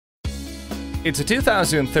It's a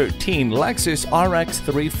 2013 Lexus RX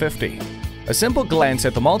 350. A simple glance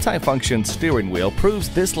at the multifunction steering wheel proves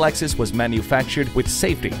this Lexus was manufactured with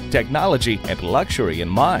safety, technology, and luxury in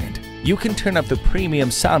mind. You can turn up the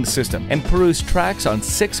premium sound system and peruse tracks on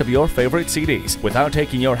 6 of your favorite CDs without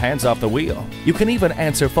taking your hands off the wheel. You can even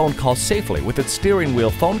answer phone calls safely with its steering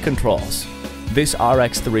wheel phone controls. This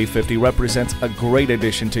RX 350 represents a great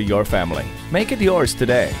addition to your family. Make it yours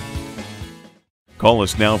today. Call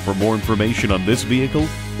us now for more information on this vehicle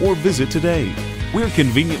or visit today. We're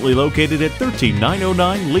conveniently located at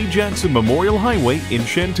 13909 Lee Jackson Memorial Highway in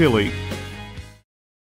Chantilly.